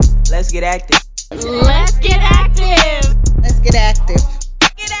get active. Let's get active. Let's get active.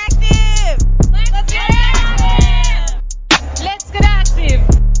 Get active. Let's get active. Let's get active.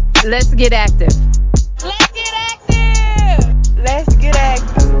 Let's get active. Let's get active. Let's get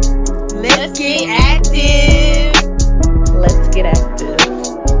active. Let's get active. Let's get active.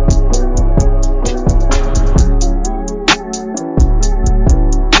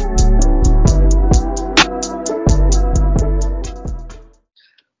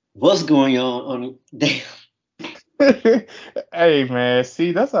 What's going on? Damn. Hey man,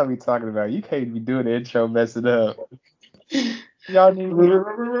 see that's what I be talking about. You can't be doing the intro messing up. Y'all need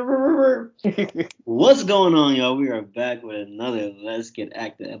What's going on, y'all? We are back with another Let's Get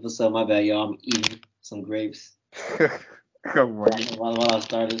Active episode. My bad, y'all. I'm eating some grapes Come on. while I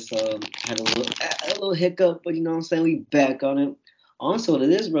started, so I had a little hiccup, but you know what I'm saying? We back on it. Also, what it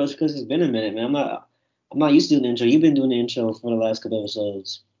is, bro, because it's been a minute, man. I'm not used to doing the intro. You've been doing the intro for the last couple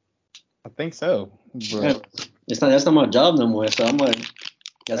episodes. I think so, bro. That's not my job no more. So I'm like,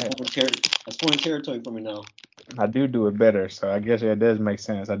 that's foreign territory for me now. I do it better, so I guess it does make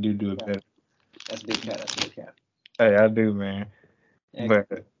sense. I do it better. That's big cat. Hey, I do, man. Yeah.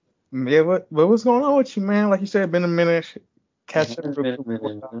 But yeah, what's going on with you, man? Like you said, been a minute. Catch up It's been a minute,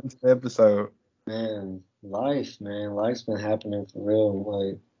 man. with the episode. Man, life's been happening for real.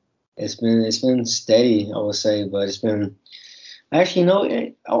 Like it's been steady, I would say, but it's been actually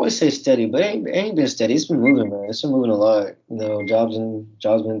I always say steady, but it ain't been steady. It's been moving, man. It's been moving a lot. You know, jobs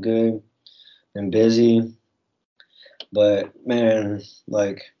been good and busy. But man,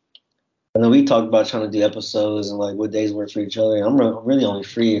 like I know we talked about trying to do episodes and like what days work for each other. I'm really only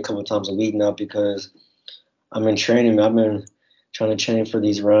free a couple times a week now because I'm in training. I've been trying to train for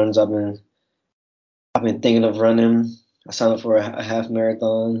these runs. I've been thinking of running. I signed up for a half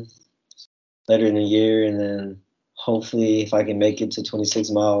marathon later in the year, and then hopefully, if I can make it to 26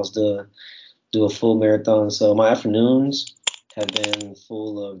 miles, to do a full marathon. So my afternoons have been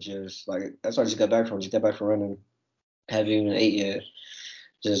full of just like that's what I just got back from. Just got back from running. Haven't even ate yet.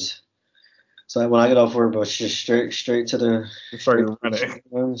 Just so when I get off work, but just straight to the straight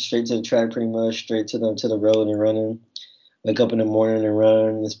to the track, pretty much straight to the road and running. Wake up in the morning and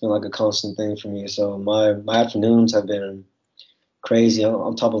run. It's been like a constant thing for me. So my afternoons have been crazy.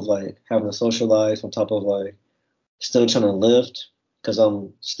 On top of like having a social life, on top of like still trying to lift because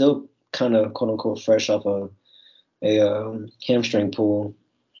I'm still kind of quote unquote fresh off a hamstring pull.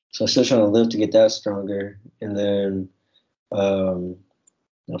 So still trying to lift to get that stronger. And then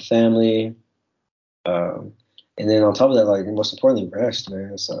family. And then on top of that, like most importantly, rest,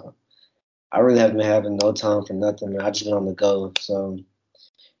 man. So I really haven't been having no time for nothing, man. I just been on the go. So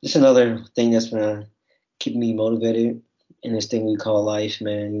just another thing that's been keeping me motivated in this thing we call life,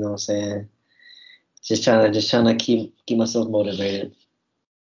 man. You know what I'm saying? Just trying to keep myself motivated.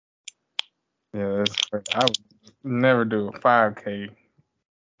 Yeah, that's great. I would never do a 5K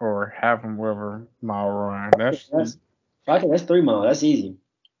or half a whatever mile run. That's 3 miles. That's easy.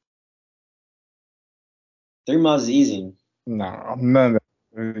 3 miles is easy. no, none of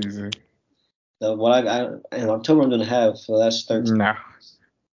that is easy. So what I in October I'm doing a half, so that's 13. No,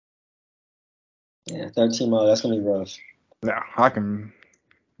 Yeah, 13 miles. That's gonna be rough. no, I can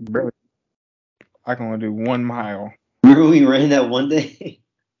only do 1 mile. Remember we ran that one day?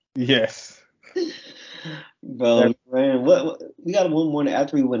 Yes. Bro, we ran. What we got one morning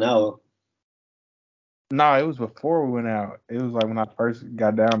after we went out. No, it was before we went out. It was like when I first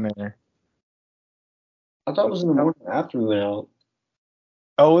got down there. I thought it was in the morning after we went out.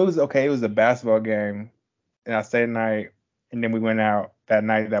 Oh, it was okay. It was a basketball game, and I stayed the night, and then we went out that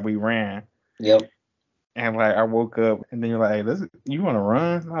night that we ran. Yep. And like I woke up, and then you're like, "Hey, you want to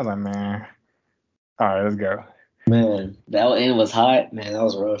run?" I was like, "Man, all right, let's go." Man, that end was hot. Man, that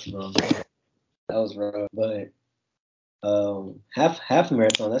was rough, bro. That was rough. But half a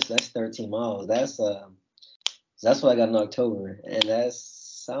marathon. That's 13 miles. That's what I got in October, and I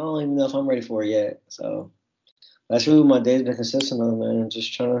don't even know if I'm ready for it yet. So that's really what my day's been consistent of, man.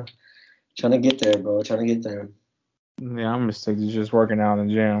 Just trying to get there, bro. Trying to get there. Yeah, I'm gonna stick to just working out in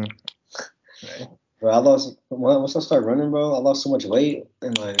the gym. Bro, once I started running, bro, I lost so much weight,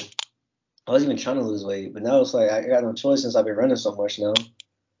 and like I wasn't even trying to lose weight, but now it's like I got no choice since I've been running so much now.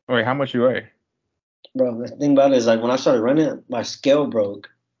 Wait, how much you weigh? Bro, the thing about it is like when I started running, my scale broke,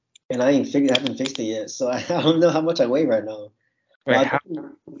 and I haven't fixed it yet, so I don't know how much I weigh right now. Wait, how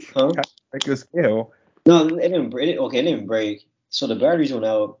break your scale? No, it didn't. It didn't break. So the batteries went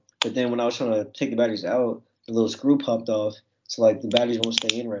out, but then when I was trying to take the batteries out, the little screw popped off, so like the batteries won't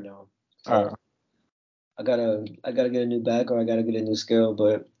stay in right now. So I gotta get a new back or I gotta get a new scale.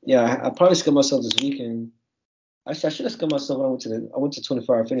 But yeah, I probably scale myself this weekend. Actually, I should have scanned myself when I went to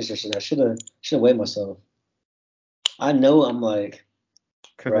 24-hour fitness yesterday. I should have weighed myself. I know I'm like,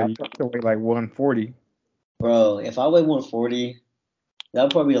 Because bro, you used to weigh like 140. bro, if I weigh 140, that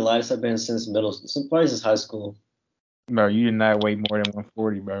would probably be the lightest I've been since probably since high school. Bro, you did not weigh more than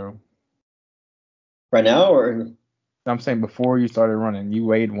 140, bro. Right now, or I'm saying before you started running, you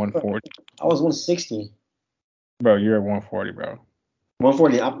weighed 140. I was 160. Bro, you're at 140, bro.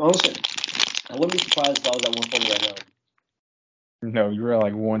 140. I wouldn't be surprised if I was at 140 right No, you're at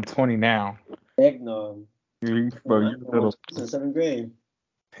like 120 now. now. Heck no. Bro, I've you're been little. since seventh grade.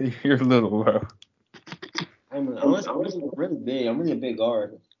 You're little, bro. I'm really big. I'm really a big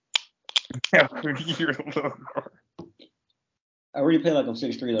guard. You're little. I already play like I'm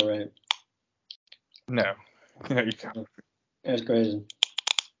 6'3" though, right? No. No, you don't. That's crazy.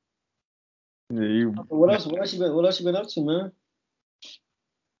 Yeah, you, What else? What else you been up to, man?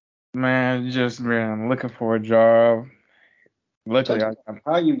 man, just been looking for a job. Luckily, How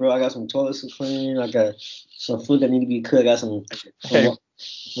are you, bro? I got some toilets to clean. I got some food that need to be cooked. I got some. Hey,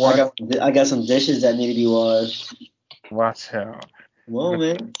 I got some dishes that need to be washed. watch out. Come on,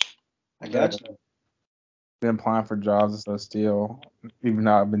 man. I got you. Been applying for jobs and stuff still, even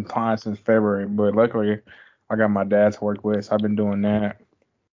though I've been applying since February. But luckily, I got my dad to work with, so I've been doing that.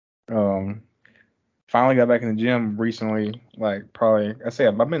 Finally got back in the gym recently. Like probably, I've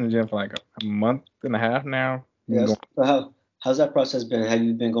been in the gym for like a month and a half now. Yes. So how's that process been? Have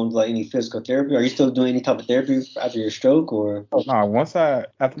you been going to like any physical therapy? Are you still doing any type of therapy after your stroke, or? No,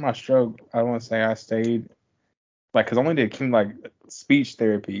 after my stroke, I want to say I stayed like, cause I only did like speech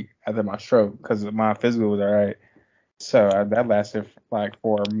therapy after my stroke, cause my physical was alright. So that lasted like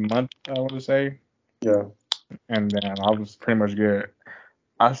for a month, I want to say. Yeah. And then I was pretty much good.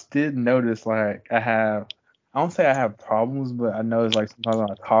 I did notice like I don't say I have problems, but I notice like sometimes when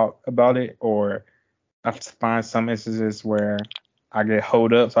I talk about it, or I find some instances where I get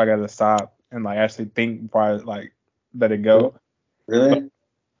hold up, so I gotta stop and like actually think before I like let it go. Really?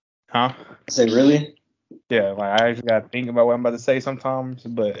 Huh? Say really? Yeah, like I actually gotta think about what I'm about to say sometimes,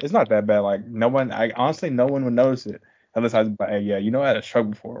 but it's not that bad. Like no one would notice it unless I was like, hey, yeah, you know I had a stroke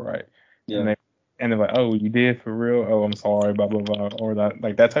before, right? Yeah. And they're like, oh, you did for real? Oh, I'm sorry, blah blah blah, or that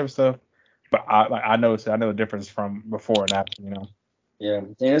like that type of stuff. But I noticed I know the difference from before and after, you know. Yeah.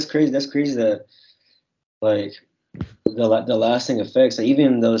 Dang, that's crazy. That's crazy that like the lasting effects, like,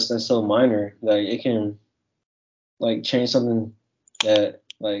 even though it's so minor, like it can like change something that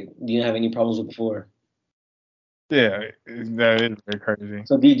like you didn't have any problems with before. Yeah, that is very crazy.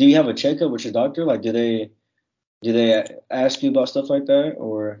 So do you have a checkup with your doctor? Like, do they ask you about stuff like that,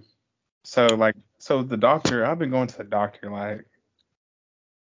 or? So the doctor, I've been going to the doctor like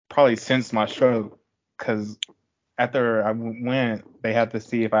probably since my stroke, because after I went, they had to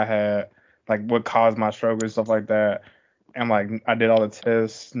see if I had like what caused my stroke and stuff like that. And like I did all the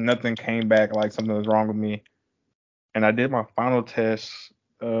tests, nothing came back like something was wrong with me. And I did my final test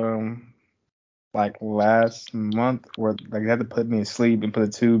like last month, where like they had to put me to sleep and put a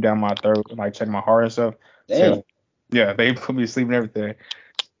tube down my throat and like check my heart and stuff. Damn. So yeah, they put me to sleep and everything.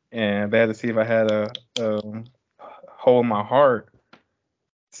 And they had to see if I had a hole in my heart,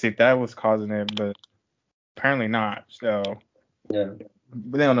 see if that was causing it, but apparently not. So Yeah.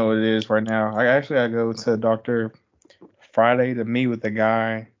 but they don't know what it is right now. I gotta go to the doctor Friday to meet with the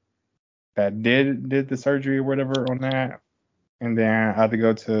guy that did the surgery or whatever on that, and then I have to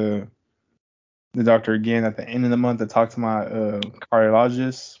go to the doctor again at the end of the month to talk to my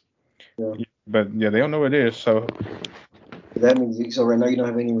cardiologist. Yeah. But yeah, they don't know what it is. So That means so right now you don't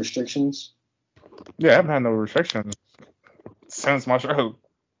have any restrictions. yeah, I haven't had no restrictions since my stroke.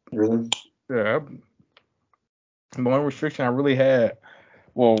 Really? Yeah, the only restriction I really had,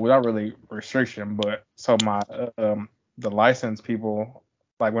 well, not really restriction, but so my the license people,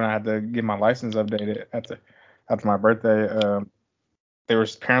 like when I had to get my license updated after my birthday, they were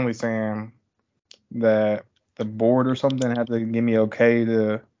apparently saying that the board or something had to give me okay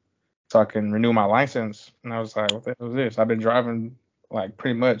so I can renew my license. And I was like, what the hell is this? I've been driving like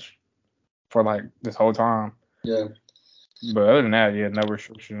pretty much for like this whole time. Yeah. But other than that, yeah, no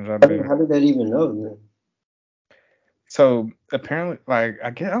restrictions. How did that even know, man? So apparently, like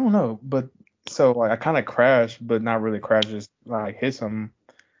I don't know, but so like I kind of crashed, but not really crashed, just like hit something,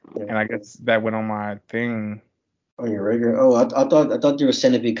 Yeah. and I guess that went on my thing. On your regular? Oh, I thought they were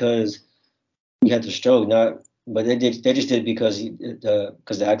saying it because you had the stroke, not. But they just did it because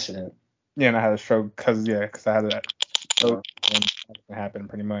the accident. Yeah, and I had a stroke because I had that stroke and it happened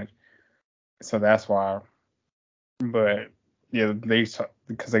pretty much. So that's why. But yeah,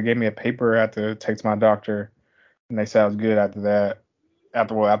 because they gave me a paper I had to take to my doctor, and they said I was good after that.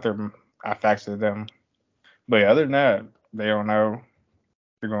 After I faxed it to them. But other than that, they don't know.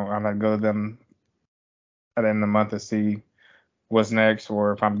 I'm gonna go to them at the end of the month to see what's next,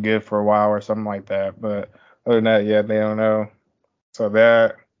 or if I'm good for a while or something like that. But other than that, yeah, they don't know. So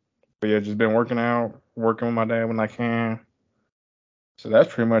that, but yeah, just been working out, working with my dad when I can. So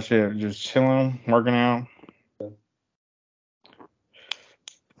that's pretty much it. Just chilling, working out.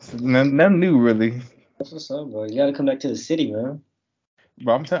 So nothing new really. That's what's up, bro. You gotta come back to the city, man.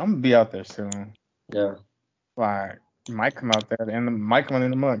 But I'm gonna be out there soon. Yeah. Like, might come out there and might come in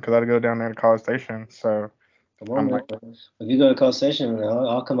the month because I gotta go down there to College Station. So Come on, I'm man. like, If you go to College Station,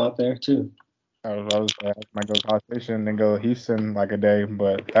 I'll come out there too. I might go to College Station and then go to Houston like a day,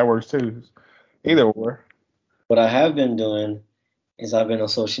 but that works too. Either or. What I have been doing is I've been on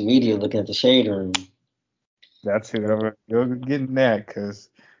social media looking at the Shade Room. That's it. You're getting that because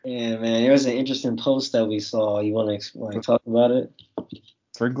Yeah, man, there was an interesting post that we saw. You want to like talk about it?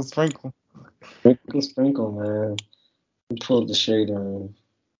 sprinkle, sprinkle. Sprinkle, sprinkle, man. We pulled the Shade Room.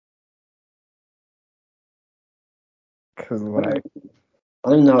 Because like I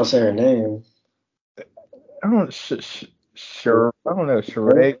don't even know how to say her name. I don't sure I don't know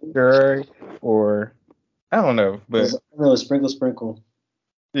Sheree or I don't know, but I know it's Sprinkle, Sprinkle.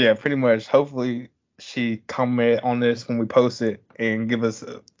 yeah, pretty much. Hopefully she comment on this when we post it and give us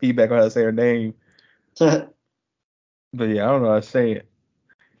feedback on how to say her name. But yeah, I don't know how to say it.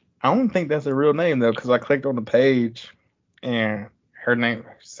 I don't think that's a real name though, because I clicked on the page and her name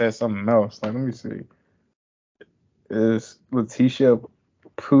says something else. Like, let me see. It's Letitia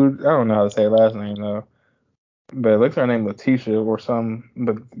Poo. I don't know how to say her last name though. But it looks like her name Letitia or something.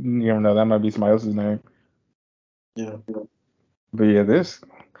 But you don't know. That might be somebody else's name. Yeah. But yeah,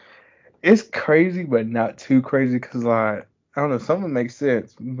 it's crazy, but not too crazy because like I don't know, some of it makes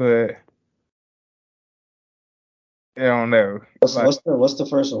sense, but I don't know. What's the first one?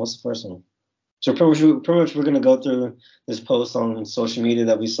 What's the first one? So pretty much we're gonna go through this post on social media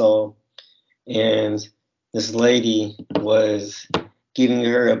that we saw, and this lady was giving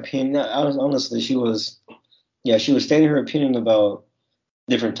her opinion. Honestly, she was stating her opinion about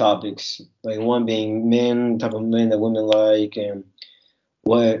different topics, like one being men, type of men that women like, and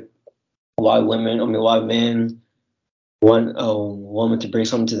why men want a woman to bring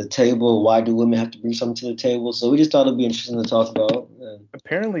something to the table. Why do women have to bring something to the table? So we just thought it'd be interesting to talk about.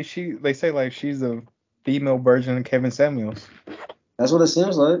 Apparently, they say like she's a female version of Kevin Samuels. That's what it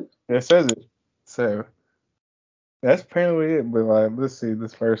seems like. It says it. So that's apparently it. But like, let's see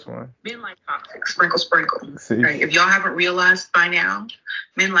this first one. Men like toxic. Sprinkle, sprinkle. See? Right. If y'all haven't realized by now,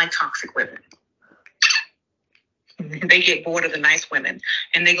 men like toxic women. They get bored of the nice women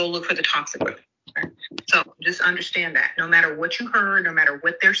and they go look for the toxic women. Right? So just understand that. No matter what you heard, no matter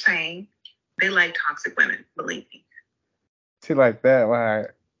what they're saying, they like toxic women. Believe me. See, like that,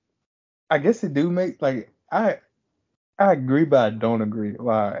 like I guess it do make like I agree, but I don't agree.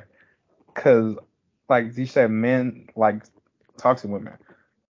 Like, cause like you said, men like toxic women.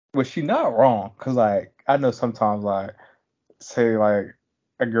 Was she not wrong? Cause like I know sometimes like say like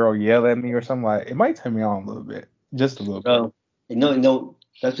a girl yell at me or something, like it might turn me on a little bit, just a little Bro, no,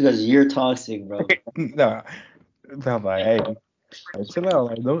 that's because you're toxic, bro. bit. No, I'm like, hey, chill out,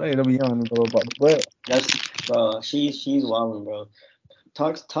 like don't be yelling at me about the butt. That's bro. She's wilding, bro.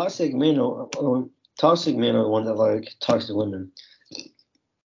 Toxic men are the ones that like toxic women.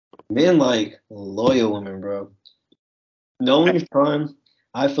 Men like loyal women, bro. The only time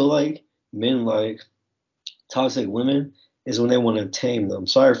I feel like men like toxic women is when they want to tame them.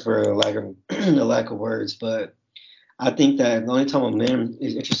 Sorry for the lack of words, but I think that the only time a man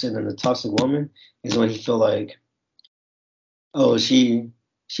is interested in a toxic woman is when he feel like, oh, she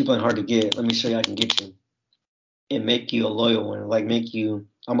playing hard to get. Let me show you I can get you, and make you a loyal one. Like make you,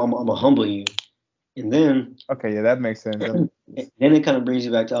 I'm gonna humble you, and then Okay, yeah, that makes sense. then it kind of brings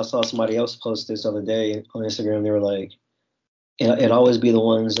you back to I saw somebody else post this the other day on Instagram. They were like, it always be the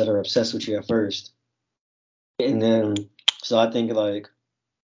ones that are obsessed with you at first, and then so I think like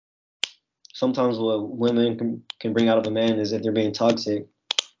sometimes what women can bring out of a man is if they're being toxic,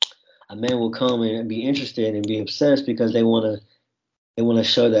 a man will come and be interested and be obsessed because they want to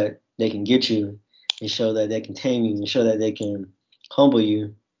show that they can get you and show that they can tame you and show that they can humble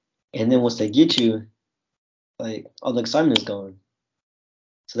you, and then once they get you, like all the excitement is gone.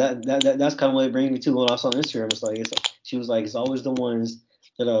 So that's kind of what it brings me to when I saw on Instagram. She was like, it's always the ones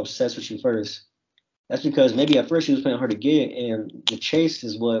that are obsessed with you first. That's because maybe at first she was playing hard to get, and the chase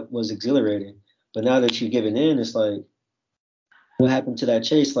is what was exhilarating. But now that you've given in, it's like, what happened to that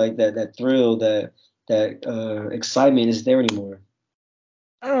chase? Like that thrill, that excitement isn't there anymore.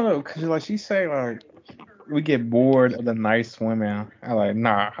 I don't know, cause like she say like we get bored of the nice women. I like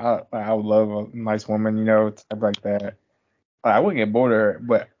nah. I would love a nice woman, type like that. I wouldn't get bored of her,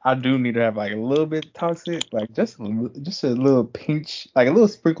 but I do need to have like a little bit toxic, like just a little pinch, like a little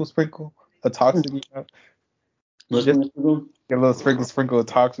sprinkle of toxic, Most just people, a little sprinkle of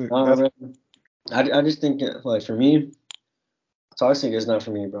toxic. That's I just think like for me, toxic is not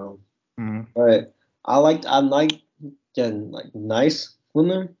for me, bro. mm, But I like getting like nice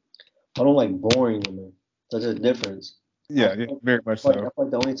women. I don't like boring women. There's a difference. yeah, very much I so. feel like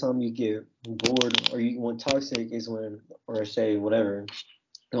the only time you get bored or you want toxic is when, or say whatever.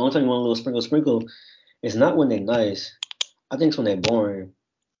 The only time you want a little sprinkle is not when they're nice. I think it's when they're boring.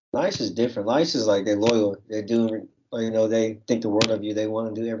 Nice is different. Nice is like they're loyal. They do, they think the world of you. They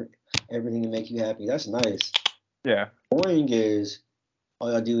want to do everything to make you happy. That's nice. Yeah, Boring is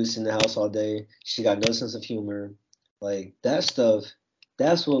all I do is sit in the house all day. She got no sense of humor. Like that stuff.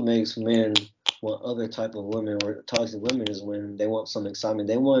 That's what makes men want other type of women or toxic women is when they want some excitement.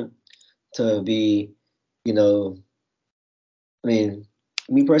 They want to be, you know, I mean,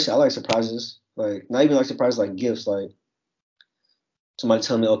 me personally, I like surprises. Like not even like surprises, like gifts. Like somebody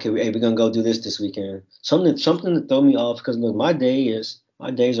tell me, okay, hey, we're gonna go do this weekend. Something to throw me off because look, my days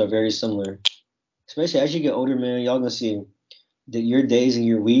are very similar. Especially as you get older, man, y'all gonna see that your days and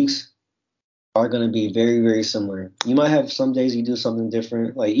your weeks are gonna be very, very similar. You might have some days you do something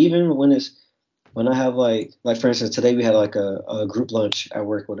different. Like even when I have like for instance, today we had like a group lunch at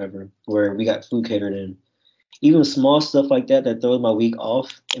work, whatever, where we got food catered in. Even small stuff like that throws my week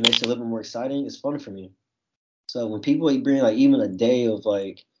off and makes it a little bit more exciting. It's fun for me. So when people bring like even a day of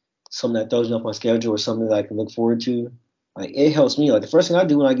like something that throws me off my schedule or something that I can look forward to, like it helps me. Like the first thing I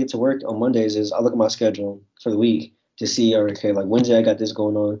do when I get to work on Mondays is I look at my schedule for the week to see, okay, like Wednesday I got this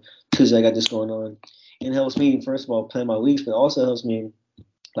going on, Tuesday I got this going on. It helps me first of all plan my weeks, but also helps me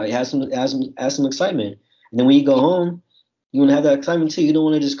like have some excitement. And then when you go home, you want to have that excitement too. You don't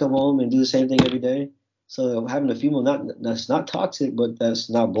want to just come home and do the same thing every day. So having a female that's not toxic, but that's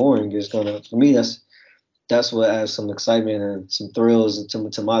not boring is gonna for me that's what adds some excitement and some thrills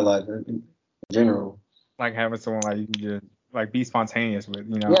to my life in general. like having someone like you can just like be spontaneous with.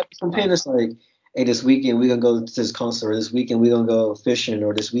 Yeah, spontaneous like, hey, this weekend we're gonna go to this concert, or this weekend we're gonna go fishing,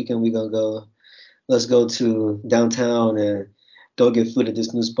 or this weekend we're gonna go let's go to downtown and go get food at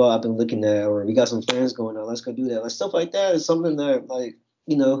this new spot I've been looking at, or we got some friends going on, let's go do that. Like stuff like that is something that like,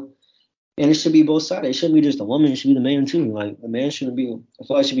 and it should be both sided. It shouldn't be just the woman, it should be the man too. Like the man shouldn't be I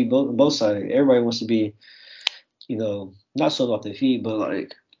feel like it should be both sided. Everybody wants to be, not so off their feet, but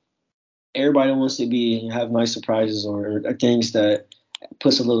like everybody wants to be have nice surprises or things that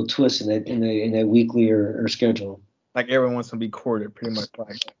puts a little twist in their weekly or schedule. Like everyone wants to be courted, pretty much.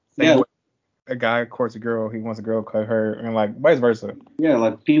 Like Yeah. same way a guy courts a girl, he wants a girl to court her, and like vice versa. Yeah,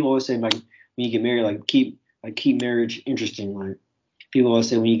 like people always say like when you get married, like keep marriage interesting. Like people always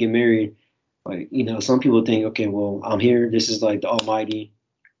say when you get married, like some people think, okay, well I'm here, this is like the almighty,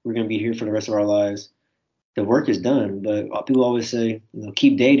 we're gonna be here for the rest of our lives. The work is done, but people always say,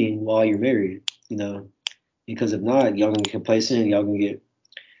 keep dating while you're married, because if not, y'all gonna get complacent, y'all gonna get.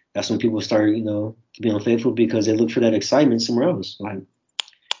 That's when people start, to be unfaithful because they look for that excitement somewhere else. Like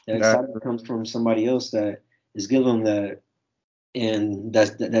that excitement comes from somebody else that is giving them that, and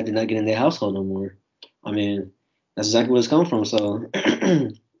that they're not getting in their household no more. I mean, that's exactly where it's come from. So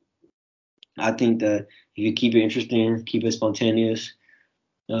I think that if you keep it interesting, keep it spontaneous,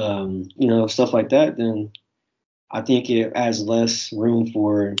 stuff like that, then I think it adds less room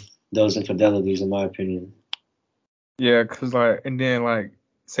for those infidelities, in my opinion. Yeah, cause and then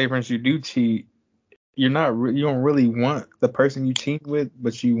say for instance you do cheat, you don't really want the person you cheat with,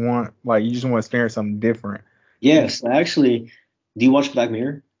 but you want you just want to experience something different. Yes, actually, do you watch Black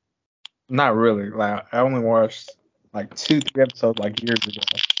Mirror? Not really. I only watched 2-3 episodes years ago.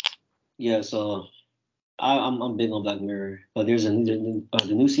 Yeah, so I'm big on Black Mirror, but there's the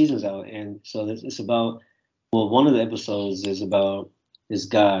new season's out, and so it's about one of the episodes is about this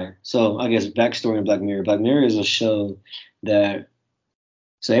guy. So I guess backstory in Black Mirror. Black Mirror is a show that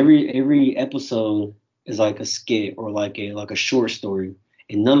so every episode is like a skit or like a short story,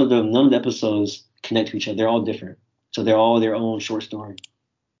 and none of the episodes connect to each other. They're all different, so they're all their own short story.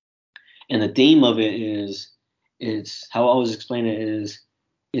 And the theme of it is it's how I always explain it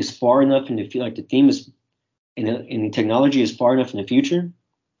is far enough in the the theme is in the technology is far enough in the future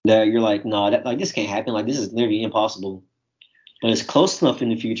that you're like, nah, that this can't happen. Like this is literally impossible. But it's close enough in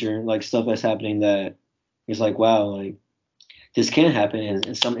the future, like stuff that's happening that it's like, wow, like this can happen. And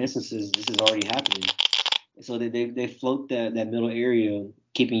in some instances, this is already happening. So they float that middle area,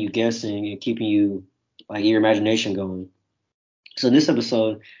 keeping you guessing and keeping you your imagination going. So this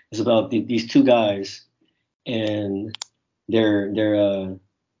episode is about these two guys, and they're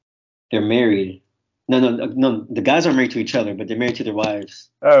married. No. The guys aren't married to each other, but they're married to their wives.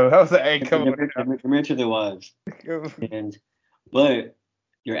 Oh, that was an A. They're, Come they're, they're married to their wives, on. but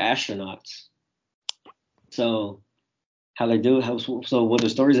they're astronauts. So how they do so what the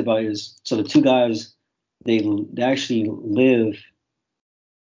story's about is so the two guys they actually live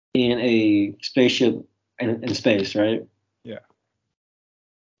in a spaceship in space, right? Yeah.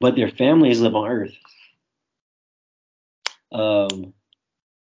 But their families live on Earth.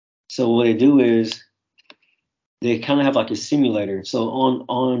 So what they do is they kind of have like a simulator. So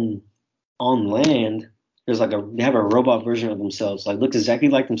on land, there's like they have a robot version of themselves, like looks exactly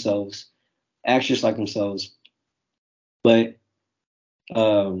like themselves, acts just like themselves, but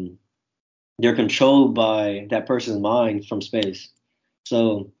they're controlled by that person's mind from space.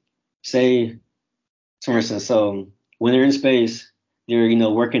 So say, for instance, so when they're in space, they're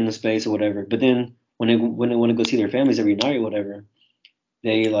working in space or whatever. But then when they want to go see their families every night or whatever,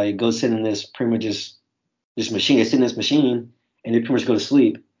 they like go sit in this pretty much just this machine. They sit in this machine and they pretty much go to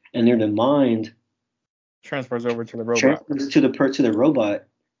sleep. And their mind Transfers over to the robot. transfers to the robot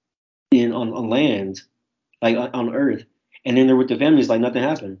on land, like on Earth. And then they're with their families like nothing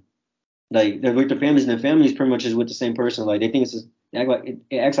happened. Like they're with their families and their families pretty much is with the same person. Like they think it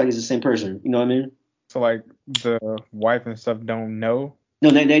acts like it's the same person. You know what I mean? So like the wife and stuff don't know. No,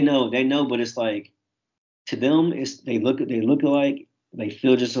 they know, but it's like to them, they look alike, they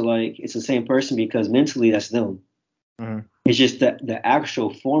feel just alike. It's the same person because mentally that's them. Mm-hmm. It's just that the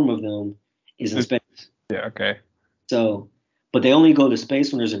actual form of them is in space. Yeah. Okay. So, but they only go to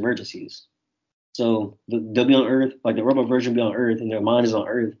space when there's emergencies. So they'll be on Earth, like the robot version will be on Earth, and their mind is on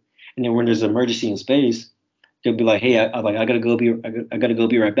Earth. And then when there's an emergency in space, they'll be like, "Hey, I gotta go be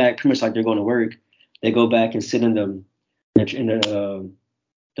right back." Pretty much like they're going to work. They go back and sit in the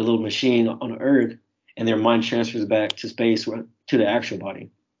little machine on Earth, and their mind transfers back to space to the actual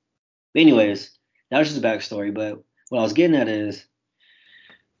body. But anyways, that was just a backstory. But what I was getting at is,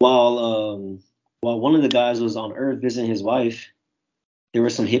 while one of the guys was on Earth visiting his wife, there were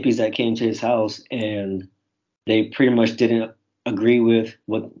some hippies that came to his house, and they pretty much didn't agree with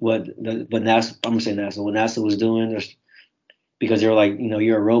what NASA, I'm gonna say NASA, what NASA was doing, because they were like,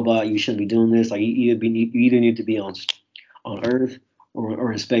 you're a robot, you shouldn't be doing this. Like you either need to be on Earth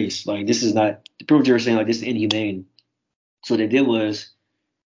or in space. Like this is not. The people were saying like this is inhumane. So what they did was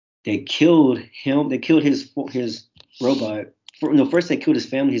they killed him. They killed his robot. First they killed his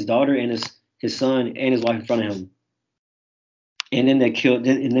family, his daughter and his son and his wife in front of him. And then they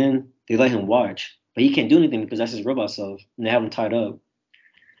let him watch. But he can't do anything because that's his robot self. And they have him tied up.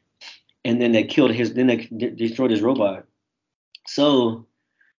 And then they destroyed his robot. So,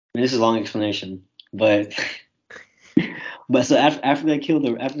 this is a long explanation. But so after they kill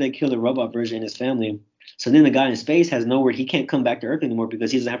the robot version and his family, so then the guy in space has nowhere, he can't come back to Earth anymore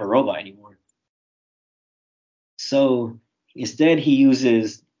because he doesn't have a robot anymore. So instead he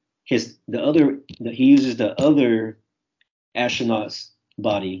uses the other astronaut's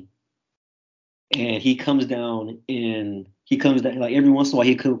body, and he comes down like every once in a while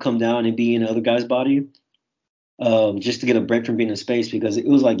he could come down and be in the other guy's body, just to get a break from being in space, because it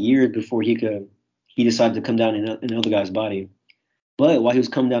was like years before he decided to come down in the other guy's body. But while he was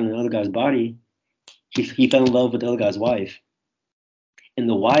coming down in the other guy's body, he fell in love with the other guy's wife, and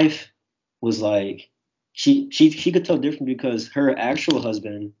the wife was like, she could tell different because her actual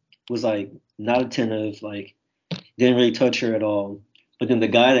husband was like not attentive, like didn't really touch her at all. But then the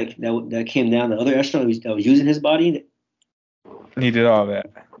guy that came down, the other astronaut that was using his body, he did all that.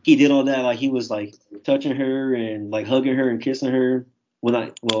 He did all that. Like he was like touching her and like hugging her and kissing her,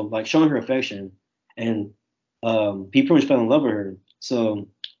 like showing her affection, and he pretty much fell in love with her. So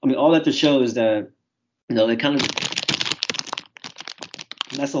I mean, all that to show is that they kind of,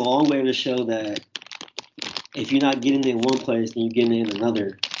 that's a long way to show that if you're not getting it in one place, then you're getting it in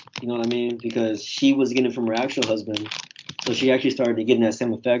another. You know what I mean? Because she was getting it from her actual husband, so she actually started getting that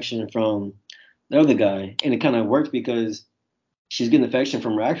same affection from the other guy, and it kind of worked because she's getting affection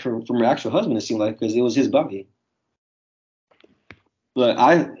from her actual husband. It seemed like, because it was his body. But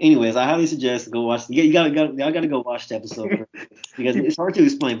I highly suggest go watch. Y'all gotta go watch the episode because it's hard to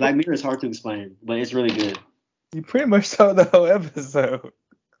explain. Black Mirror is hard to explain, but it's really good. You pretty much saw the whole episode.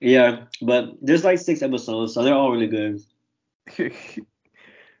 Yeah, but there's like 6 episodes, so they're all really good.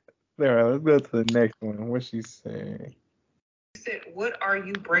 All right, let's go to the next one. What's she saying? Said, what are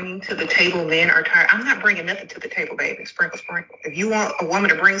you bringing to the table? Men are tired. I'm not bringing nothing to the table, baby. Sprinkle. If you want a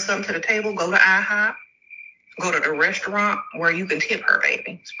woman to bring something to the table, go to IHOP. go to the restaurant where you can tip her,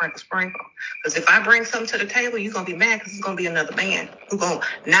 baby. Sprinkle, sprinkle. Because if I bring something to the table, you're going to be mad because it's going to be another man who's going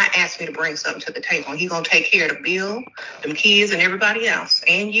to not ask me to bring something to the table. He's going to take care of the bill, them kids, and everybody else.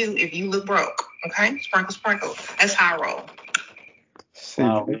 And you, if you look broke. Okay? Sprinkle, sprinkle. That's how I roll. See,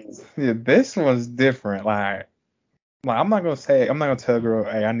 this one's different. Like I'm not gonna tell a girl,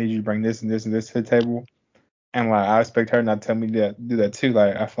 hey, I need you to bring this and this and this to the table, and like I expect her not to tell me that do that too.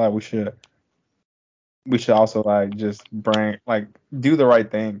 Like I feel like we should also like just do the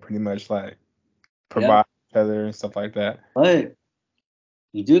right thing, pretty much, like provide each other and stuff like that. But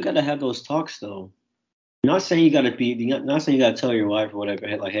you do gotta have those talks though. You're not saying you gotta tell your wife or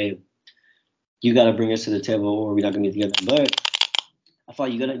whatever, like, hey, you gotta bring us to the table or we're not gonna be together. But I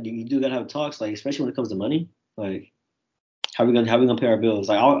thought you do gotta have talks, like especially when it comes to money, like how we gonna pay our bills.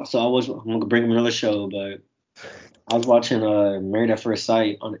 Like I'm gonna bring up another show, but I was watching Married at First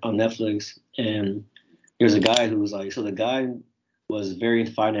Sight on Netflix, and there's a guy who was like, so the guy was very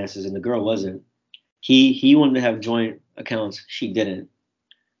in finances and the girl wasn't. He wanted to have joint accounts, she didn't.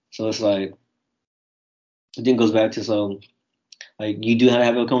 So it's like it then goes back to like you do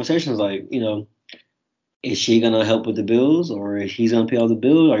have conversations like, you know, is she gonna help with the bills or is he gonna pay all the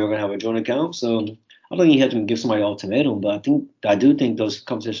bills? Are you gonna have a joint account? So I don't think you have to give somebody an ultimatum, but I do think those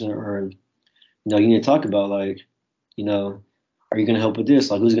conversations are, you know, you need to talk about, like, you know, are you gonna help with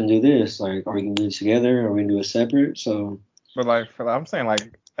this? Like, who's gonna do this? Like, are we gonna do it together? Are we gonna do it separate? So, but like I'm saying,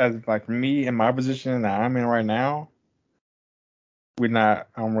 like as like for me in my position that I'm in right now, I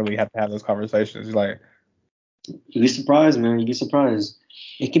don't really have to have those conversations. Like, you'd be surprised, man. You'd be surprised.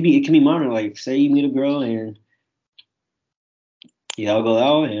 It can be minor. Like, say you meet a girl and y'all go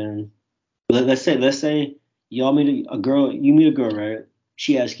out and let's say y'all meet a girl. You meet a girl, right?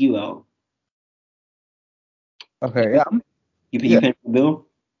 She asks you out. Okay, yeah. You pay for the bill?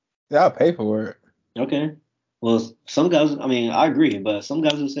 Yeah, I'll pay for it. Okay. Well, some guys, I mean, I agree, but some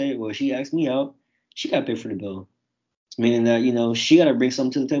guys will say, well, she asked me out, she got to pay for the bill. Meaning that, you know, she got to bring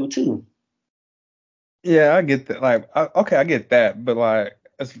something to the table too. Yeah, I get that. Like, I get that, but like,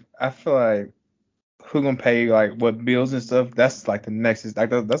 I feel like who gonna pay like what bills and stuff? That's like the next.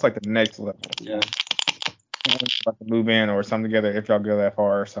 That's like the next level. Yeah. Like to move in or something together if y'all go that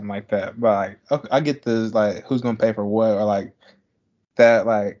far or something like that. But like, okay, I get this, like who's gonna pay for what or like that.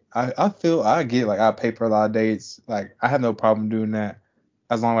 Like I feel I get like I pay for a lot of dates. Like I have no problem doing that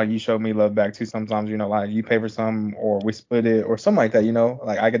as long as like you show me love back too. Sometimes, you know, like you pay for some or we split it or something like that. You know,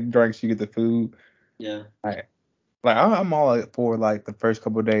 like I get the drinks, you get the food. Yeah. Like I'm all for like the first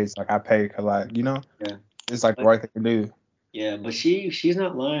couple of days, like I pay because like, you know, yeah, it's like the right thing to do. Yeah, but she's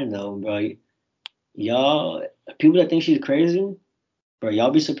not lying though, bro. Y'all, people that think she's crazy, bro,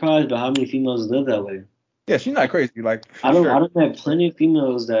 y'all be surprised by how many females live that way. Yeah, she's not crazy. Like I don't have plenty of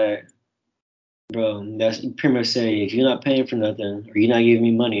females that, bro, that's pretty much say if you're not paying for nothing or you're not giving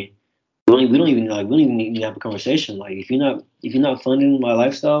me money, we don't even need to have a conversation. Like if you're not funding my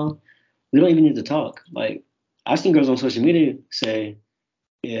lifestyle, we don't even need to talk. Like I've seen girls on social media say,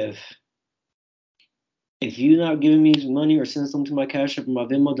 if you're not giving me money or sending something to my Cash App or my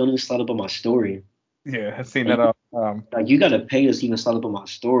Venmo, don't even slide up on my story. Yeah, I've seen that. Like you gotta pay us to even slide up on my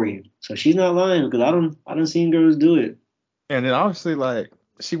story. So she's not lying because I don't seen girls do it. And then obviously, like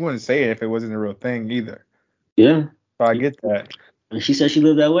she wouldn't say it if it wasn't a real thing either. Yeah. So I get that. And she said she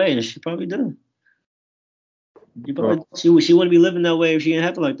lived that way, and she probably did. She wouldn't be living that way if she didn't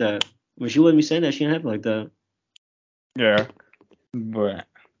happen like that. When she wouldn't be saying that, she didn't happen like that. Yeah, but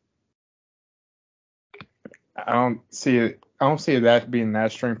I don't see it that being that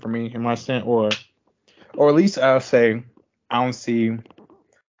extreme for me in my sense, or at least I'll say I don't see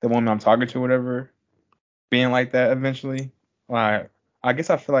the woman I'm talking to, whatever, being like that eventually. Like I guess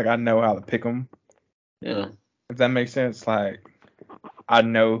I feel like I know how to pick them. Yeah. If that makes sense, like I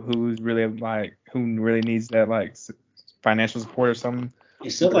know who really needs that like financial support or something.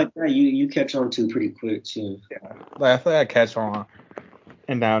 And stuff like that, you catch on to pretty quick too. Yeah, like I feel like I catch on,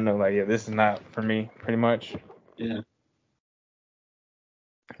 and now I know like this is not for me, pretty much. Yeah.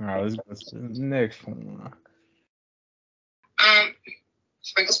 All right, let's go to the next one.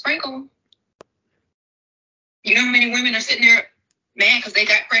 Sprinkle, sprinkle. You know how many women are sitting there mad because they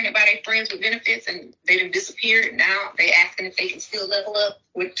got pregnant by their friends with benefits and they done disappeared. Now they asking if they can still level up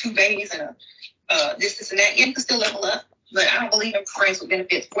with 2 babies and this and that. Yeah, you can still level up, but I don't believe in friends with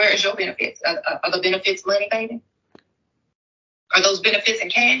benefits. Where is your benefits? Are the benefits money, baby? Are those benefits in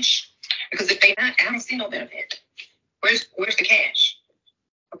cash? Because if they not, I don't see no benefit. Where's the cash?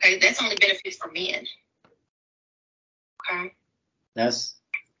 Okay, that's only benefits for men. Okay. That's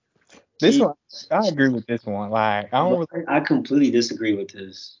this one. I agree with this one. Like I completely disagree with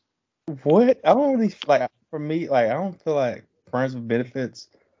this. What? I don't really like. For me, like I don't feel like friends with benefits.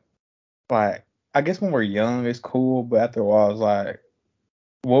 Like I guess when we're young, it's cool, but after a while, it's like,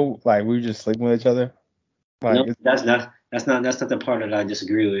 whoa, like we were just sleeping with each other. Like No, that's not the part that I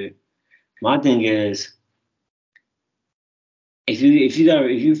disagree with. My thing is, if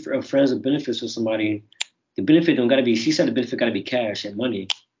you are friends with benefits with somebody, the benefit don't gotta be. She said the benefit gotta be cash and money.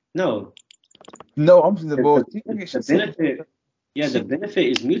 No, no, I'm just well. the benefit, yeah, the benefit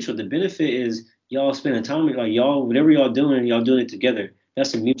is mutual. The benefit is y'all spending time with like y'all, whatever y'all doing it together.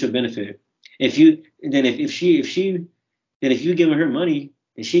 That's a mutual benefit. If you then if you giving her money,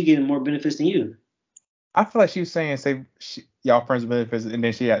 then she getting more benefits than you. I feel like she was saying, say, y'all friends with benefits, and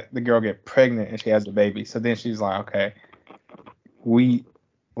then the girl get pregnant and she has a baby. So then she's like, okay, we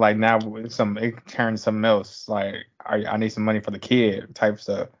like now it turns something else. Like I need some money for the kid type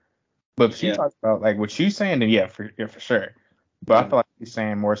stuff. But if she Yeah. talks about like what you saying, then yeah, for sure. But I feel like she's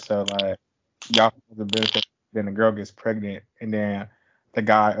saying more so like y'all friends with benefits, then the girl gets pregnant, and then the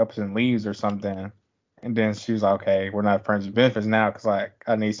guy ups and leaves or something. And then she was like, okay, we're not friends with benefits now because like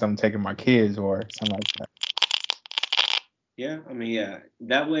I need someone taking my kids or something like that. Yeah, I mean, yeah,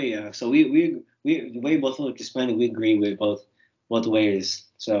 that way, yeah. So we the way both of us explained it, we agree with both ways.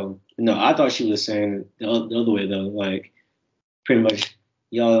 So no, I thought she was saying the other way though, like pretty much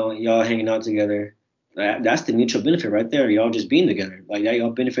y'all hanging out together. That's the mutual benefit right there. Y'all just being together, like that, y'all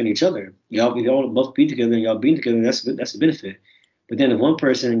benefiting each other. Y'all both be together and y'all being together. That's a benefit. But then if one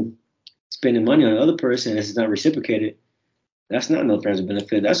person spending money on the other person and it's not reciprocated, that's not no friends with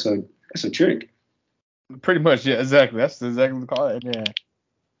benefit. That's a trick. Pretty much, yeah, exactly. That's exactly what we call it. Yeah.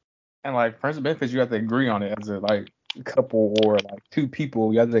 And like friends with benefits, you have to agree on it as a like couple or like two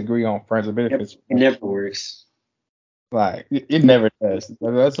people. You have to agree on friends with benefits. It never works. Like it never does.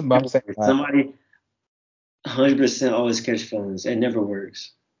 That's what I'm saying. Like, Somebody 100% always catch feelings. It never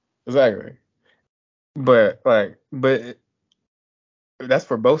works. exactly. But that's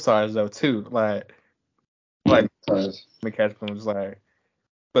for both sides though too. Like me catch feelings like,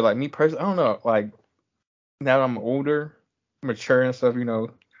 but like me personally, I don't know. Like now that I'm older, mature and stuff,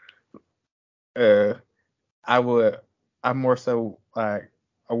 I'm more so like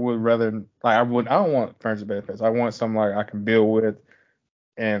I would rather like I don't want friends with benefits. I want someone like I can build with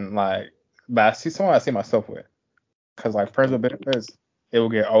and like but I see someone I see myself with. Cause like friends with benefits, it will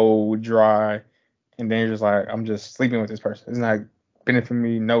get old, dry, and then you're just like I'm just sleeping with this person. It's not benefiting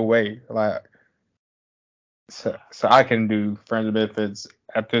me no way. Like so I can do friends with benefits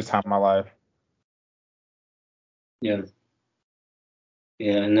at this time in my life. Yeah.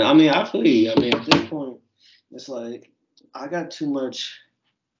 Yeah. And I mean, I feel you. I mean, at this point, it's like I got too much.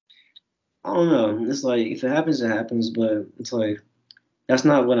 I don't know. It's like if it happens, it happens. But it's like that's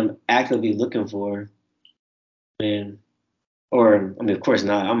not what I'm actively looking for. And or I mean, of course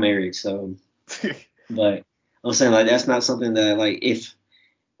not. I'm married, so. But I'm saying like that's not something that like if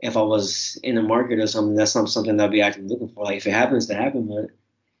I was in the market or something, that's not something that I'd be actively looking for. Like if it happens to happen, but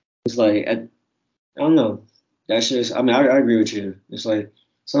it's like I don't know. That's just I mean I agree with you. It's like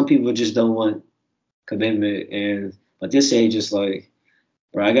some people just don't want commitment, and but this age is like,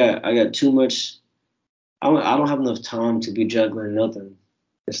 bro, I got too much. I don't have enough time to be juggling nothing.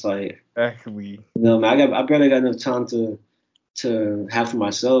 It's like Exactly. man, I barely got enough time to have for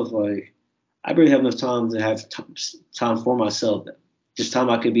myself. Like I barely have enough time to have time for myself. Just time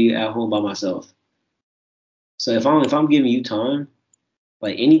I could be at home by myself. So if I'm giving you time,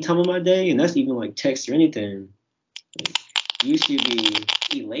 like any time of my day, and that's even like text or anything, you should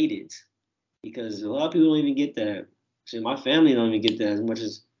be elated because a lot of people don't even get that. So my family don't even get that as much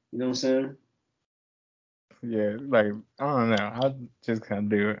as you know what I'm saying. Yeah, like I don't know. I just can't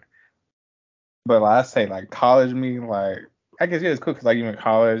do it. But like I say, like college me, like I guess yeah, it's cool because like you in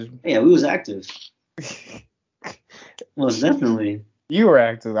college. Yeah, we was active. Most definitely. You were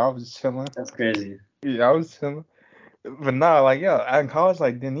active. I was chilling. That's crazy. Yeah, I was chilling. But nah, like yeah, in college,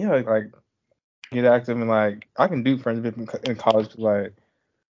 like then yeah, like get active and like I can do friends with people in college 'cause, like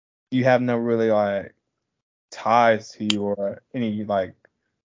you have no really like ties to you or any like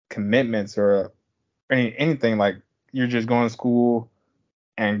commitments or anything like you're just going to school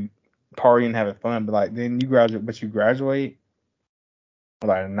and partying having fun but like then you graduate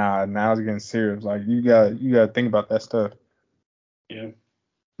like nah now it's getting serious like you gotta think about that stuff. Yeah.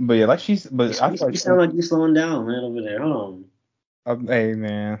 But yeah, like she's but I feel You sound like you're slowing down, man, over there. Hold on. hey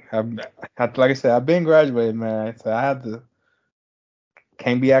man like I said I've been graduated man so I have to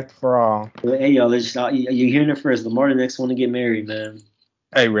can't be active for all. Hey y'all, you're hearing it first. Lamar the next one to get married, man.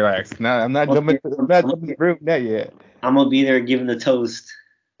 Hey, relax. Nah, I'm not jumping the group that yet. I'm gonna be there giving the toast.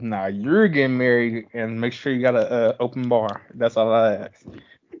 Nah, you're getting married and make sure you got a open bar. That's all I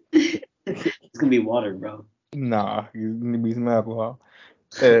ask. gonna be water, bro. Nah, you need to be some alcohol.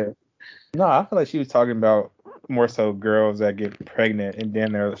 No, I feel like she was talking about more so girls that get pregnant and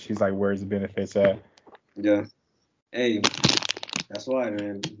then she's like, where's the benefits at? Yeah. Hey, that's why,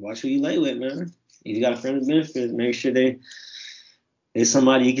 man. Watch who you lay with, man. If you got a friend with benefits, make sure they're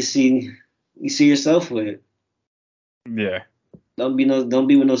somebody you can see yourself with. Yeah. Don't be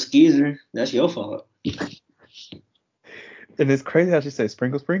with no skeezer. That's your fault. And it's crazy how she said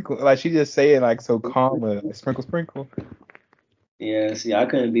sprinkle, sprinkle. Like she just say it like so calm, like, sprinkle, sprinkle. Yeah, see, I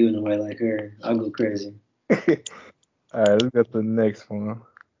couldn't be with nobody like her. I'll go crazy. All right, let's go to the next one.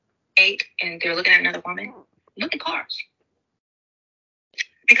 And they're looking at another woman. Look at cars.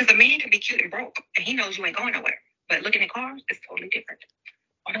 Because a man can be cute and broke, and he knows you ain't going nowhere. But looking at cars is totally different.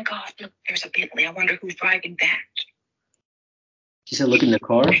 Oh my God, look, there's a Bentley. I wonder who's driving that. She said, look in the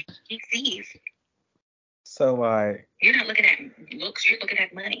car. He sees. So like, You're not looking at looks. You're looking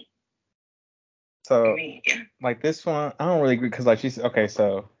at money. so I mean, yeah. like this one, I don't really agree because like she's okay.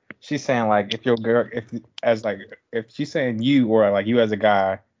 So she's saying like if your girl, if she's saying you or like you as a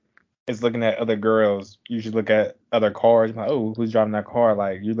guy is looking at other girls, you should look at other cars. Like, oh, who's driving that car?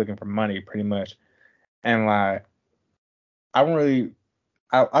 Like you're looking for money, pretty much. And like, I don't really,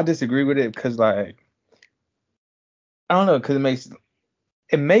 I disagree with it because like, I don't know, because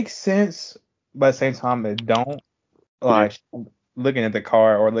it makes sense, but at the same time it don't. Like looking at the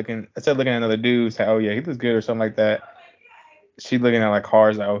car or instead of looking at another dude, say, oh yeah, he looks good or something like that. She looking at like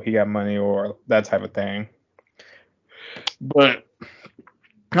cars, like, oh, he got money or that type of thing. But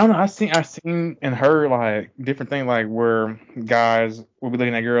I don't know. I seen and heard like different things, like where guys will be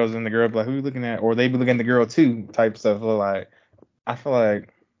looking at girls and the girl be like, who you looking at? Or they be looking at the girl too, type stuff. So, like, I feel like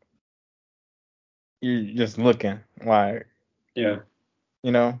you're just looking, like, Yeah.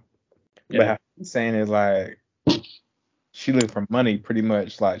 you know. Yeah. But how she's saying is like she looking for money, pretty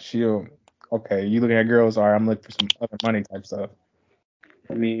much. Like okay, you looking at girls, all right, I'm looking for some other money type stuff.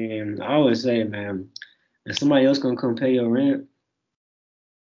 I mean, I always say, man, if somebody else gonna come pay your rent,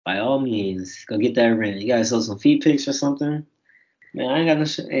 by all means, go get that rent. You gotta sell some feet pics or something. Man, I ain't got no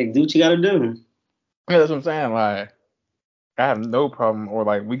shit. Hey, do what you gotta do. Yeah, that's what I'm saying. Like, I have no problem, or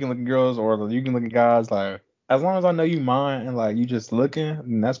like we can look at girls, or you can look at guys. Like, as long as I know you mine and like you just looking,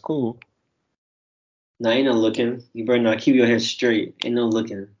 then that's cool. Nah, ain't no looking. You better not keep your head straight. Ain't no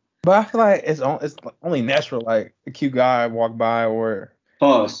looking. But I feel like it's only natural, like a cute guy walk by or.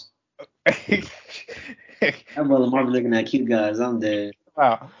 Pause. That That brother Marvin looking at cute guys. I'm dead.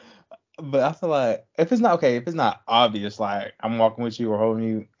 Wow. But I feel like if it's not obvious, like I'm walking with you or holding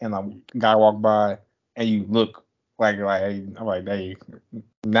you, and a guy walk by and you look like I'm like, hey,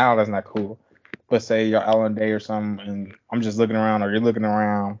 now that's not cool. But say you're out on a day or something, and I'm just looking around, or you're looking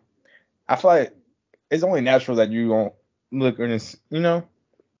around. I feel like it's only natural that you don't look in this, you know.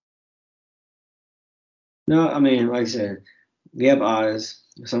 No, I mean, like I said, we have eyes.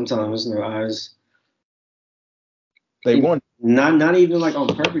 Sometimes no eyes. They want Not even like on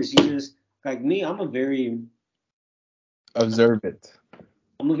purpose. You just like me. I'm a very observant.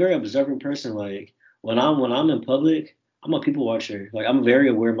 observant person. Like when I'm in public, I'm a people watcher. Like I'm very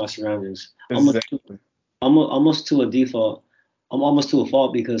aware of my surroundings. Exactly. Almost to a default. I'm almost to a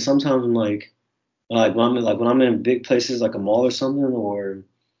fault because sometimes I'm like when I'm in big places like a mall or something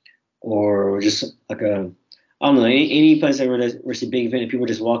or just like I don't know, any place where there's a big event and people are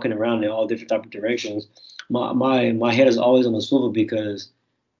just walking around in all different type of directions. My head is always on the swivel because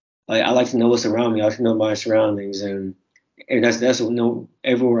like I like to know what's around me. I like to know my surroundings and that's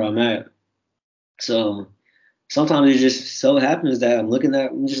everywhere I'm at. So sometimes it just so happens that I'm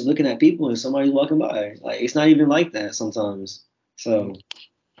just looking at people and somebody's walking by. Like it's not even like that sometimes. So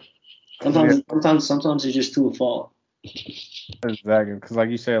sometimes it's just to a fault. Exactly, because like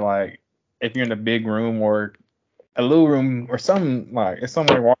you said, like if you're in a big room or a little room or something, like if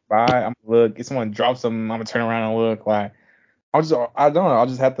someone walk by, I'm gonna look. If someone drops something, I'm gonna turn around and look. Like I don't know. I'll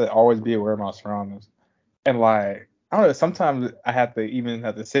just have to always be aware of my surroundings. And like I don't know. Sometimes I have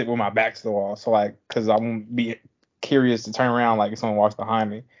to sit with my back to the wall, so like because I won't be curious to turn around like if someone walks behind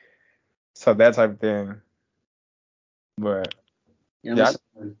me. So that type of thing. But Yeah.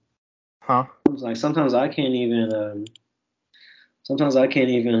 huh? Like sometimes I can't even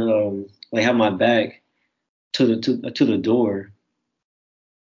like have my back to the door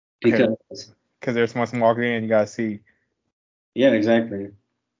because there's someone walking in, you gotta see. yeah, exactly.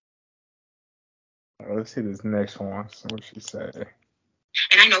 Let's see this next one. So what she say?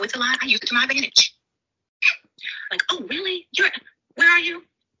 And I know it's a lie. I use it to my advantage. Like, oh, really? Where are you?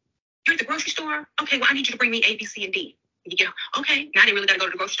 You're at the grocery store? Okay, well, I need you to bring me A, B, C, and D. And you get, okay, now they really got to go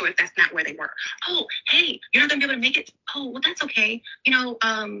to the grocery store if that's not where they were. Oh, hey, you're not going to be able to make it? Oh, well, that's okay.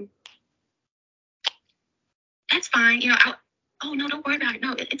 That's fine. Oh, no, don't worry about it.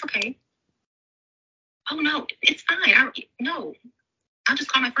 No, it's okay. Oh, no, it's fine. No, I'll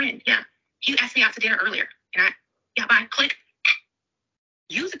just call my friend. Yeah. He asked me out to dinner earlier. And bye. Click.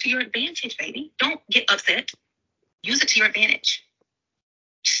 Use it to your advantage, baby. Don't get upset. Use it to your advantage.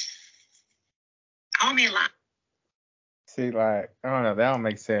 All men lie. See, like, I don't know, that don't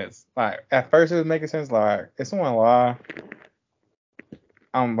make sense. Like, at first it was making sense, like, if someone lie,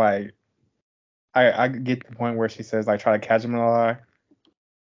 I'm like, I get the point where she says, like, try to catch him in a lie.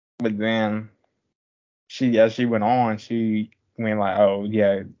 But then, as she went on, she went like, oh,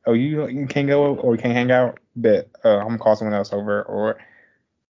 yeah, oh, you can't go or you can't hang out, but I'm going to call someone else over, or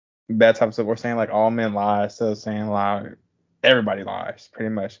that type of stuff. We're saying, like, all men lie, so saying, like, everybody lies, pretty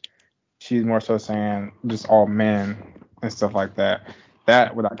much. She's more so saying just all men and stuff like that.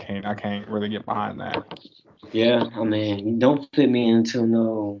 That what I can't really get behind that. Yeah, I mean, don't fit me into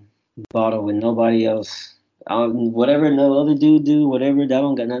no bottle with nobody else. Whatever no other dude do, whatever, that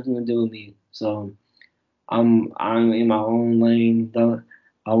don't got nothing to do with me. So I'm in my own lane.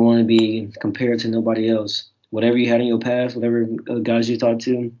 I want to be compared to nobody else. Whatever you had in your past, whatever guys you talked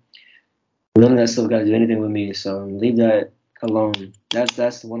to, none of that stuff got to do anything with me. So leave that alone.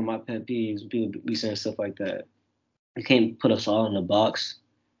 That's one of my pet peeves. People be saying stuff like that. You can't put us all in a box.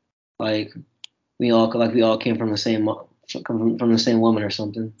 Like we all came from the same woman or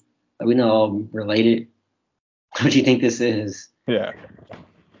something. Like we not all related. What do you think this is? Yeah.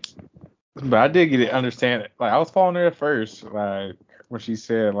 But I did get it, understand it. Like I was following her at first, like when she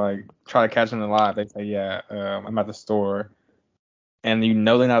said like try to catch them alive. They say yeah, I'm at the store, and you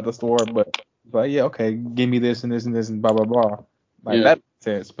know they're not at the store, but yeah, okay, give me this and this and this and blah blah blah. Like that makes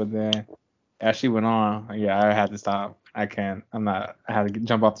sense. But then as she went on, yeah, I had to stop. I had to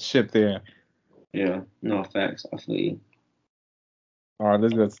jump off the ship there. Yeah, no facts. I feel you. All right,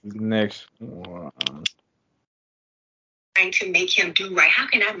 let's go to the next one. Trying to make him do right. How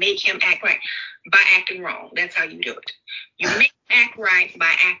can I make him act right? By acting wrong. That's how you do it. You make him act right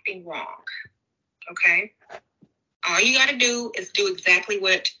by acting wrong. Okay? All you got to do is do exactly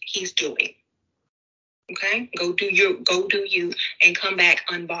what he's doing. Okay? Go do you, and come back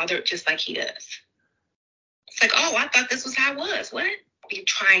unbothered just like he does. It's like, oh, I thought this was how it was. What? You're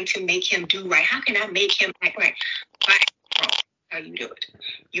trying to make him do right. How can I make him act right? By acting wrong. How you do it.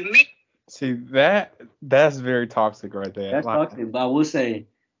 You make. See, that's very toxic right there. That's toxic, but I will say,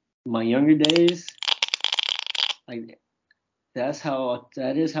 my younger days, like that is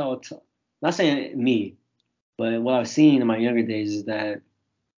how. Not saying me, but what I've seen in my younger days is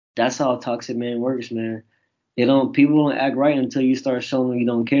that's how a toxic man works, man. People don't act right until you start showing them you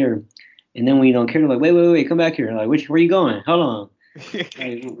don't care, and then when you don't care, they're like, wait, come back here. Like, where you going? Hold on.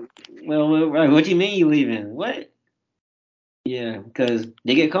 Like, well, what do you mean you leaving? What? Yeah, because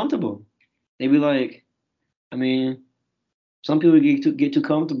they get comfortable. They be like, I mean, some people get too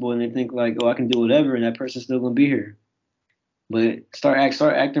comfortable and they think like, oh, I can do whatever, and that person's still gonna be here. But start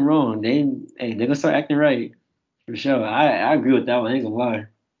acting wrong. They're gonna start acting right for sure. I agree with that one. I ain't gonna lie.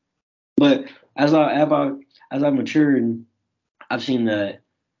 But as I matured, I've seen that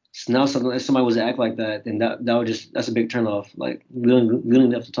now if somebody was to act like that, then that's a big turnoff. Like we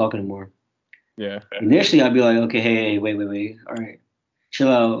don't have to talk anymore. Yeah. Initially, I'd be like, okay, hey, wait, all right. Chill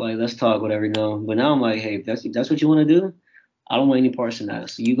out, like let's talk, whatever, But now I'm like, hey, if that's what you want to do, I don't want any parts in that.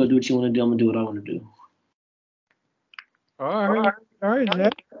 So you go do what you want to do. I'm gonna do what I want to do. All right,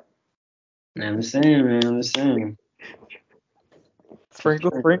 Jack. I'm just saying.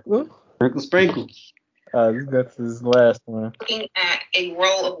 Sprinkle. Sprinkle. That's his last one. Looking at a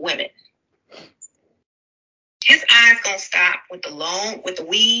row of women. His eyes gonna stop with the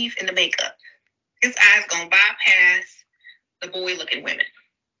weave and the makeup. His eyes gonna bypass the boy-looking women,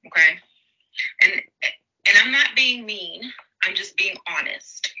 okay? And I'm not being mean. I'm just being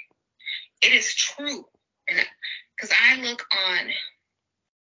honest. It is true, because I look on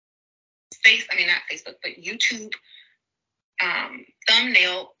not Facebook, but YouTube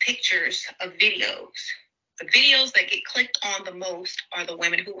thumbnail pictures of videos. The videos that get clicked on the most are the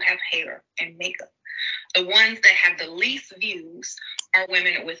women who have hair and makeup. The ones that have the least views are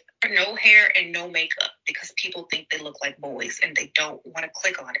women with no hair and no makeup, because people think they look like boys and they don't want to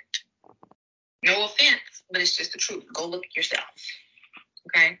click on it. No offense, but it's just the truth. Go look at yourself.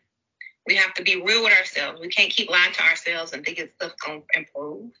 Okay? We have to be real with ourselves. We can't keep lying to ourselves and thinking stuff's going to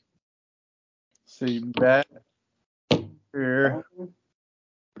improve. See that here.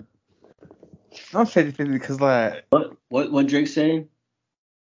 I'm 50-50 because like what Drake saying?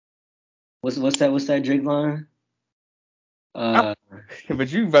 What's that Drake line? But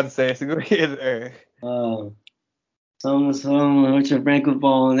you about to say it, so go ahead. Someone with your Franco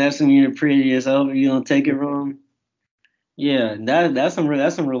ball, and that's when you're the prettiest. I hope you don't take it wrong. Yeah, that's some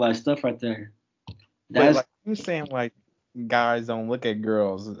real life stuff right there. But That's like you saying, like guys don't look at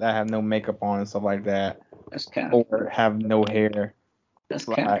girls that have no makeup on and stuff like that, that's cap. or have no hair. That's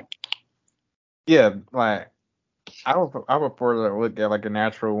cap. Like, yeah, like I would prefer to look at like a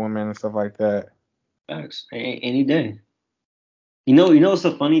natural woman and stuff like that. Facts. Any day. You know, it's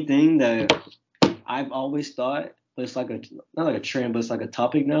a funny thing that I've always thought, but it's like not like a trend, but it's like a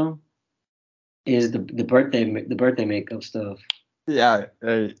topic now. Is the birthday makeup stuff. Yeah,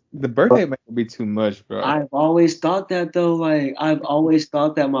 the birthday might be too much, bro. I've always thought that though. Like I've always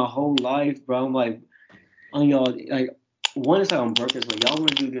thought that my whole life, bro. I'm like on y'all like one is like on birthdays, like y'all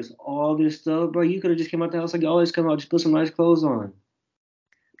want to do all this stuff, bro. You could have just came out the house like you always come out, just put some nice clothes on.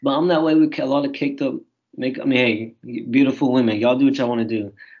 But I'm that way with a lot of caked up makeup. I mean, hey, beautiful women, y'all do what y'all want to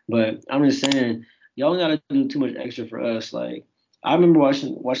do. But I'm just saying, y'all gotta do too much extra for us. Like I remember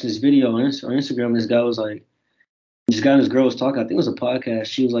watching this video on Instagram. This guy was like, this guy and this girl was talking. I think it was a podcast.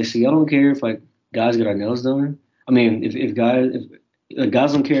 She was like, so y'all don't care if like guys get our nails done? I mean, if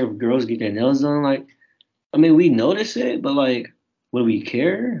guys don't care if girls get their nails done, like. I mean, we notice it, but like, would we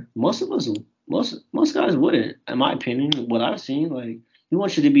care? Most of us, most guys wouldn't, in my opinion. What I've seen, like, we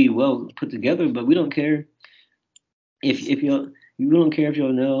want you to be well put together, but we don't care if you don't care if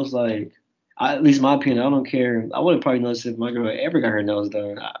your nails like. At least my opinion, I don't care. I wouldn't probably notice if my girl ever got her nails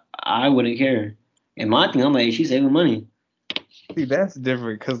done. I wouldn't care. And my thing, I'm like, she's saving money. See, that's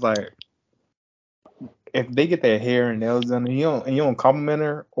different because like if they get their hair and nails done and you don't compliment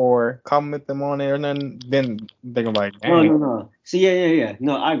her or compliment them on it or nothing, then they're gonna be like, dang. No. See, yeah.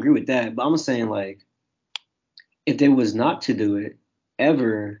 No, I agree with that. But I'm saying like, if they was not to do it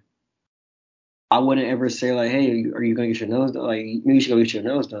ever, I wouldn't ever say like, hey, are you gonna get your nails done? Like, maybe you should go get your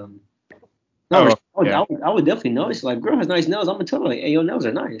nails done. No, I would definitely notice. Like, girl has nice nails. I'm gonna tell her like, hey, your nails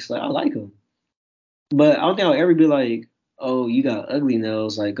are nice. Like, I like them. But I don't think I'll ever be like, oh, you got ugly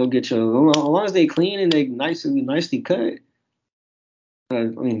nails. Like, go get your. As long as they clean and they nicely cut. I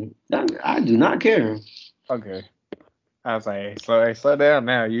mean, I do not care. Okay. I was like, slow down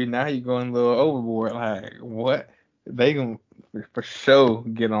now. Now you're going a little overboard. Like, what? They gonna for sure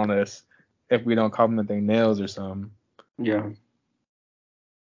get on us if we don't compliment their nails or something. Yeah.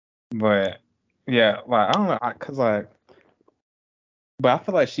 But yeah, like I don't know, cause like, but I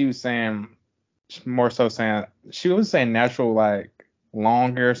feel like she was saying more so saying she was saying natural like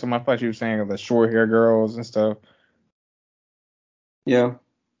long hair. So I feel like she was saying the short hair girls and stuff. Yeah.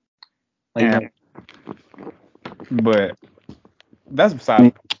 Like, but that's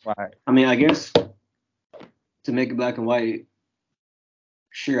beside like. I mean, I guess to make it black and white,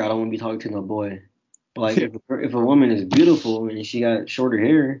 sure, I don't want to be talking to no boy. But like, if a woman is beautiful and she got shorter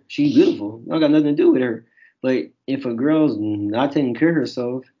hair, she's beautiful. I got nothing to do with her. But if a girl's not taking care of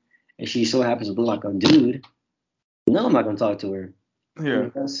herself and she so happens to look like a dude, no, I'm not gonna talk to her. Yeah.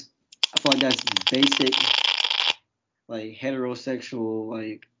 I feel like that's basic, like heterosexual,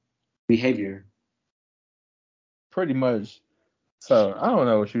 like behavior. Pretty much. So I don't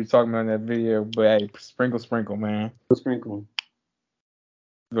know what she was talking about in that video, but hey, sprinkle, man. Sprinkle.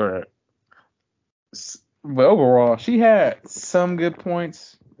 But overall, she had some good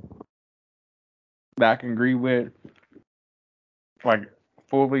points that I can agree with, like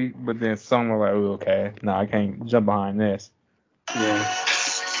fully. But then some were like, "Oh, okay, no, I can't jump behind this." Yeah.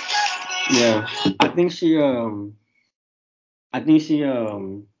 I think she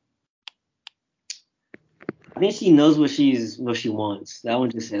knows what she wants. I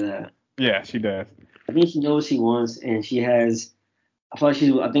would just say that. Yeah, she does. I think she knows what she wants, and she has. I feel like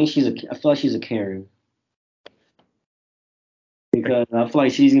she's a Karen, because I feel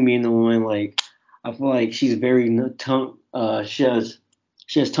like she's gonna be in the one like. I feel like she's very she has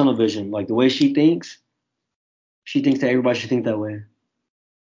tunnel vision. Like the way she thinks that everybody should think that way.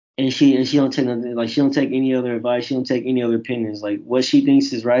 And she don't take nothing, like she don't take any other advice, she don't take any other opinions. Like what she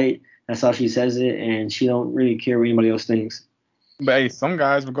thinks is right, that's how she says it, and she don't really care what anybody else thinks. But hey, some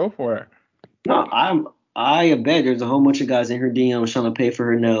guys will go for it. No, I bet there's a whole bunch of guys in her DMs trying to pay for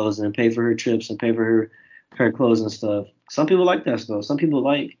her nails and pay for her trips and pay for her clothes and stuff. Some people like that stuff. Some people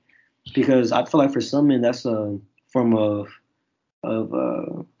like, because I feel like for some men that's a form of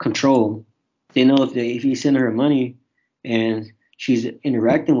control. They know if he's sending her money and she's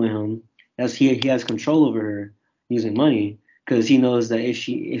interacting with him, he has control over her using money, because he knows that if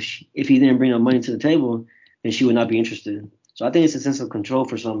he didn't bring no money to the table, then she would not be interested. So I think it's a sense of control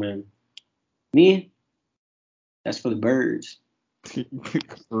for some men. Me, that's for the birds. For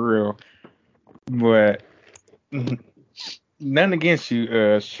real. But nothing against you,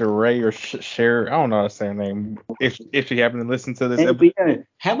 Sheree or Cher. I don't know how to say her name. If you happen to listen to this Hey, episode, but yeah,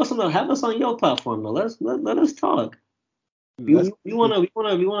 have us on your platform though. Let us talk. We wanna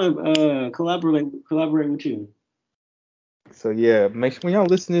collaborate with you. so yeah, make sure when y'all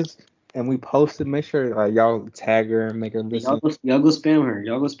listen to this and we post it, make sure y'all tag her and make her listen. Y'all go spam her.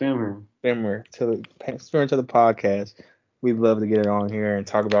 Y'all go spam her. Spam her to the podcast. We'd love to get her on here and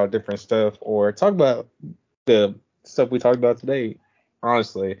talk about different stuff or talk about the stuff we talked about today,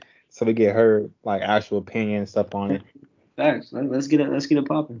 honestly. So we get her like actual opinion and stuff on it. Facts. Let's get it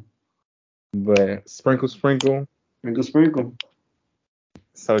popping. But sprinkle. Sprinkle.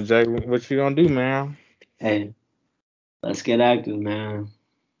 So Jay, what you gonna do, man? Hey, let's get active, man.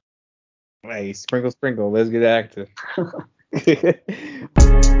 Hey, sprinkle. Let's get active.